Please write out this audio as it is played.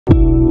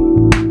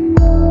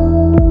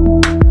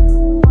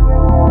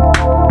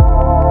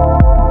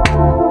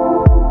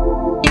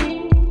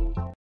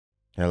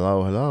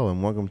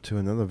and welcome to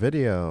another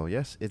video.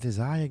 Yes, it is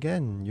I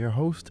again, your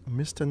host,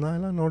 Mr.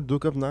 Nylon, or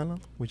Duke of Nylon,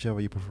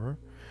 whichever you prefer.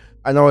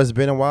 I know it's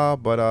been a while,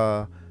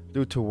 but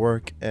due to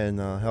work and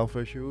health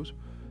issues,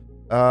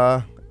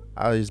 uh,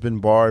 I've been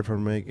barred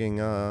from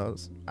making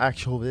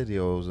actual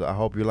videos. I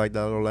hope you like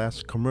that little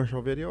last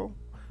commercial video.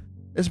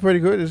 It's pretty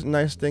good. It's a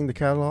nice thing to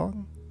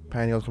catalog.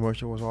 Pantyhose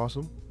commercial was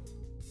awesome.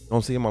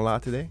 Don't see them a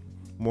lot today.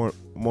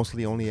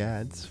 Mostly only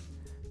ads.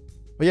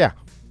 But yeah,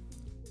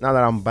 now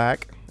that I'm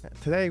back,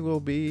 today we'll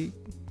be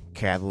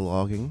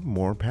cataloging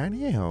more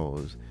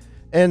pantyhose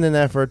in an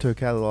effort to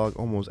catalog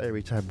almost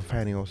every type of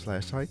pantyhose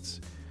slash sites.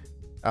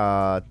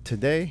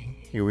 Today,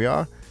 here we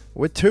are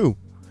with two.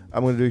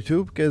 I'm gonna do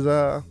two because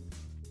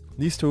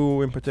these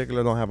two in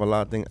particular don't have a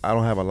lot of thing. I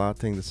don't have a lot of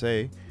thing to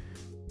say.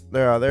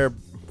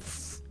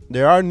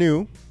 They are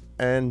new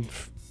and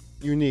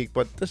unique,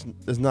 but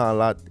there's not a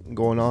lot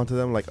going on to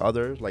them like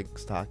others, like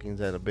stockings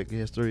that have a big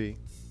history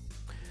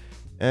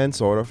and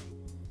sort of.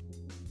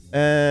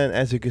 And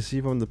as you can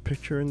see from the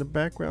picture in the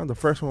background, the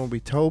first one will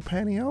be toe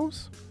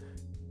pantyhose,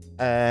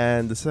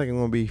 and the second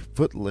one will be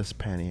footless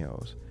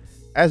pantyhose.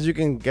 As you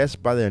can guess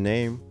by their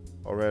name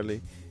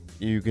already,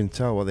 you can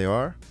tell what they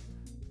are.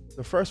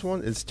 The first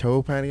one is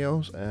toe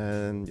pantyhose,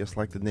 and just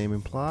like the name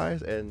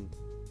implies, and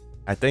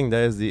I think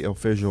that is the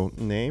official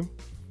name.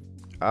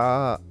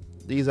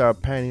 These are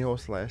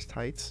pantyhose slash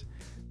tights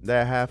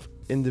that have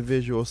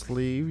individual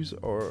sleeves,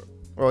 or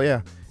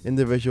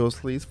individual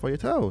sleeves for your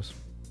toes.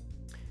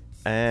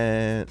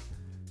 And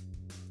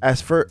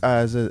as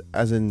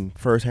in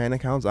first-hand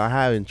accounts, I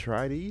haven't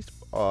tried these,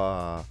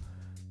 so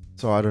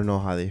I don't know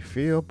how they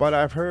feel. But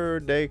I've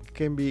heard they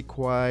can be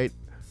quite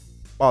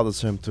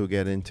bothersome to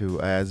get into,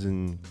 as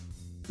in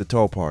the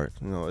toe part.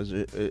 You know,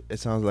 it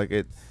sounds like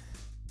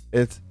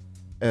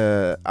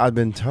I've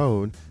been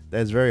told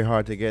that it's very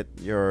hard to get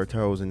your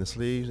toes in the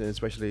sleeves, and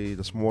especially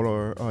the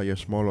smaller,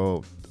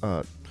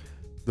 the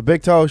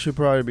big toe should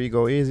probably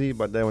go easy,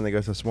 but then when it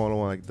gets a smaller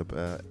one like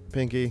the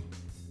pinky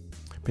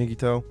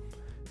toe,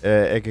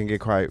 it can get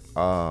quite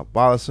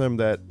bothersome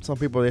that some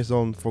people just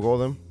don't forgo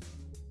them.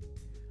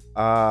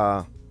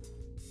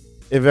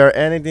 If they're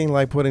anything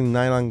like putting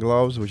nylon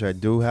gloves, which I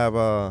do have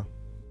a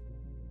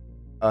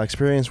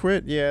experience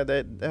with, yeah,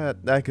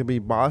 that could be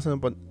bothersome,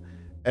 but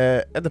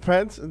it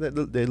depends.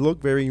 They look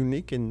very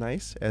unique and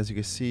nice. As you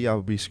can see,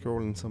 I'll be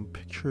scrolling some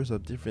pictures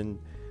of different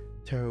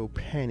toe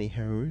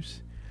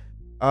pantyhose.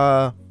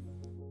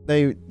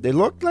 They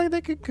look like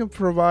they could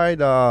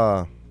provide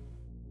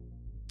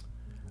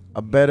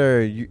a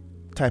better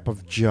type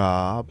of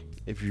job,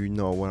 if you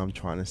know what I'm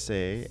trying to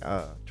say.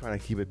 Trying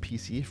to keep it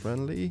PC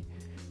friendly.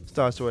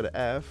 Starts with an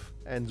F,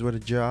 ends with a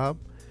job,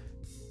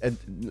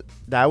 and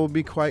that would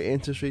be quite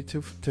interesting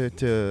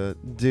to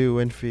do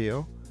and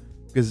feel,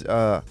 because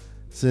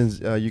since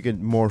you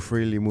can more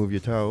freely move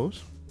your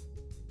toes,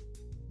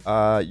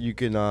 you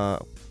can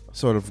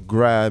sort of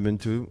grab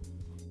into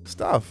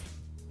stuff,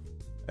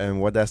 and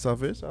what that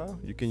stuff is,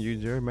 you can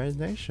use your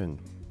imagination.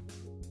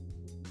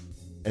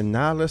 And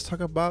now let's talk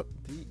about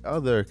the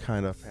other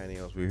kind of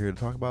pantyhose. We're here to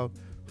talk about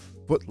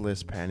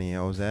footless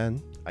pantyhose, and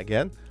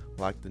again,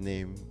 like the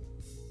name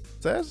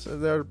says,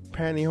 they're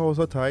pantyhose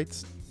or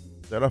tights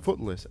that are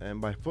footless. And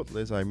by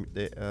footless,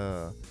 it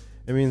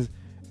means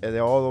they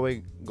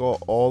go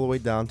all the way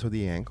down to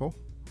the ankle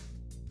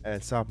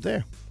and stop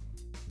there.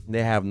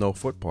 They have no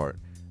foot part.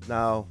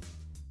 Now,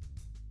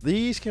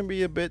 these can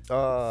be a bit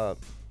they're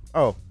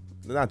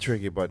not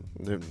tricky, but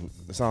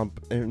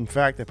in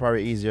fact, they're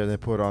probably easier to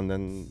put on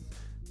than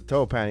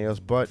toe pantyhose.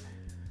 But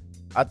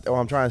what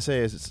I'm trying to say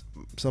is,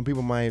 some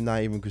people might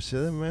not even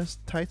consider them as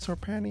tights or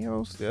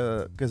pantyhose,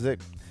 because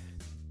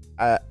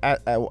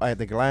at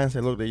the glance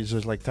they look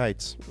just like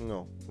tights, you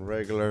know,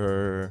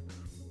 regular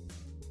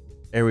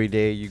every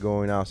day you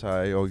going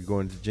outside or you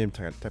going to the gym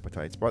type of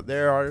tights. But they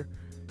are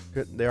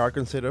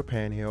considered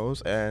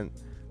pantyhose, and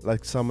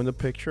like some in the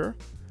picture,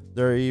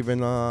 they're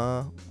even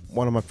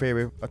one of my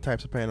favorite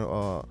types of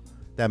pantyhose,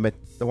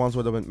 the ones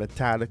with a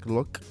metallic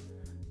look.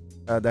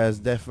 That's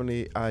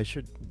definitely, I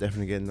should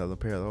definitely get another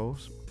pair of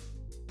those.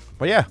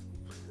 But yeah,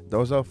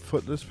 those are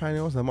footless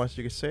pantyhose. Not much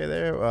you can say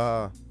there.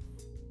 I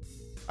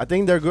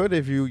think they're good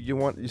if you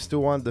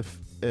still want your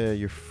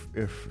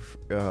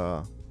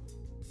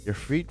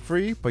feet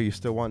free, but you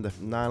still want the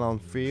nylon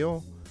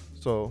feel.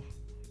 So,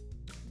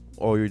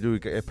 or you do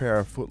get a pair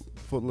of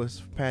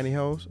footless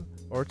pantyhose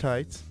or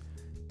tights,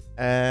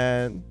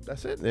 and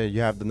that's it.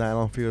 You have the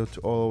nylon feel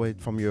all the way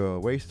from your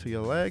waist to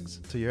your legs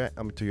to your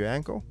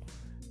ankle.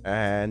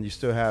 And you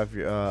still have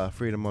your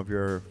freedom of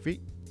your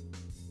feet.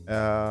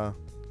 I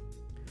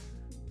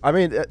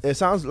mean, it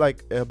sounds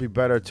like it'll be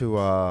better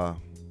to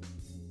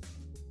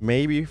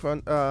maybe if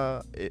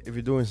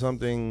you're doing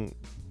something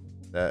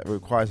that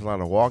requires a lot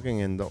of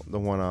walking and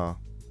don't want to.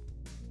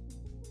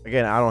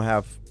 Again, I don't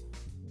have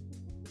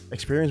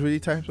experience with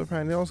these types of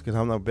pantyhose because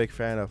I'm not a big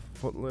fan of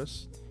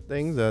footless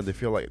things. They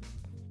feel like,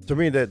 to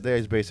me, that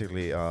there's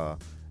basically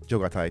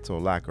yoga tights or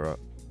lycra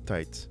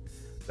tights.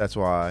 That's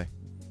why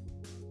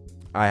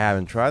I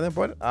haven't tried them,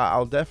 but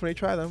I'll definitely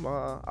try them.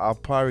 I'll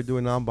probably do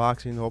an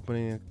unboxing,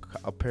 opening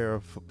a pair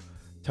of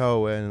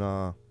toe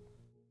and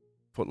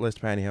footless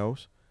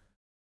pantyhose.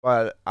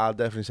 But I'll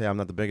definitely say I'm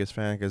not the biggest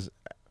fan because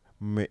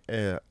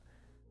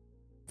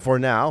for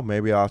now,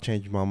 maybe I'll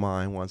change my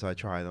mind once I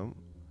try them.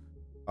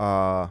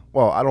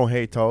 Well, I don't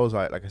hate toes.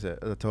 Like I said,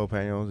 the toe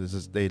pantyhose is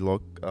just they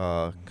look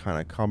kind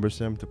of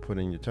cumbersome to put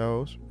in your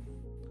toes.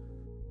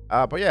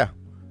 But yeah,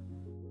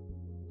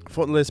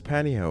 footless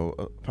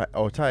pantyhose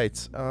or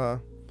tights.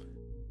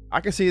 I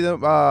can see them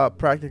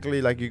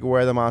practically like you can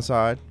wear them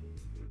outside,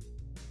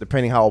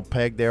 depending how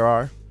opaque they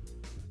are.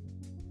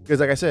 Because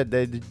like I said,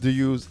 they do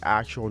use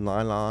actual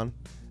nylon,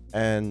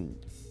 and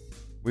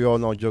we all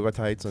know yoga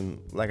tights and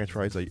lacquer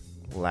tights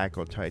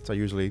are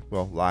usually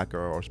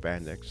lacquer or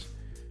spandex.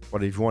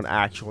 But if you want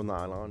actual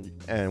nylon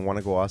and want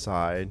to go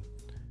outside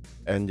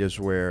and just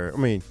wear, I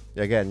mean,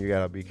 again, you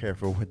gotta be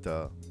careful with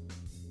the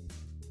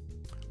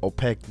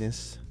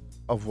opaqueness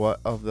of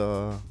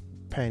the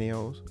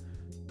pantyhose.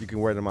 You can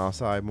wear them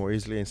outside more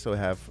easily and still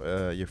have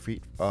your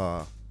feet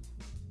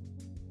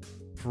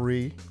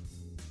free.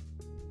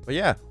 But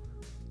yeah,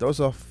 those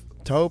are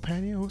toe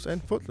pantyhose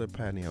and footless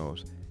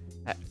pantyhose.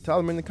 Tell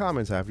them in the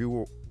comments, have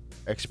you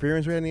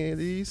experienced any of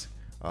these?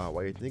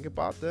 What you think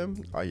about them?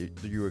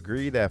 Do you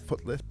agree that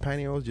footless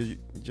pantyhose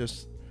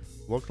just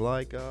look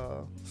like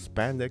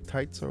spandex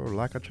tights or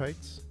lacquer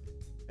tights?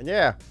 And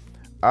yeah,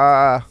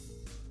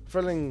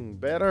 feeling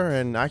better,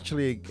 and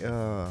actually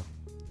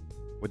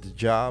with the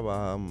job,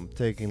 I'm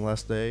taking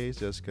less days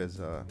just because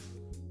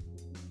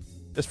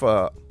just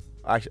for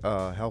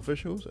health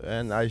issues,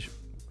 and I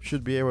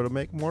should be able to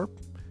make more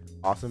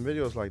awesome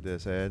videos like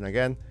this. And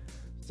again,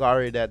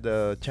 sorry that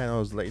the channel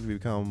has lately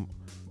become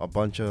a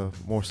bunch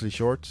of mostly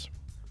shorts.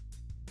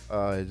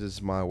 It's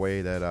just my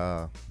way that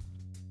I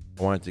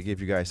wanted to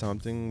give you guys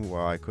something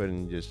while I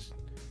couldn't just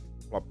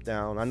plop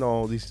down. I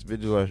know these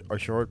videos are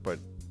short, but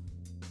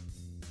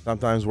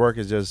sometimes work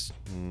is just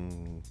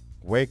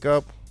wake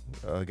up,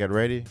 get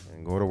ready,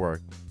 and go to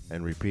work,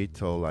 and repeat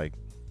till like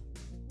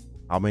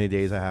how many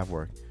days I have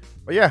work.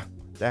 But yeah,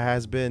 that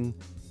has been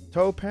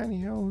toe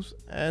pantyhose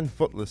and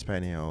footless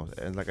pantyhose.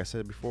 And like I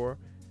said before,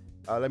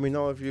 let me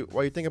know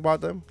what you think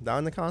about them down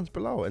in the comments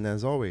below. And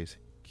as always,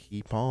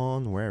 keep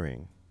on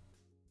wearing.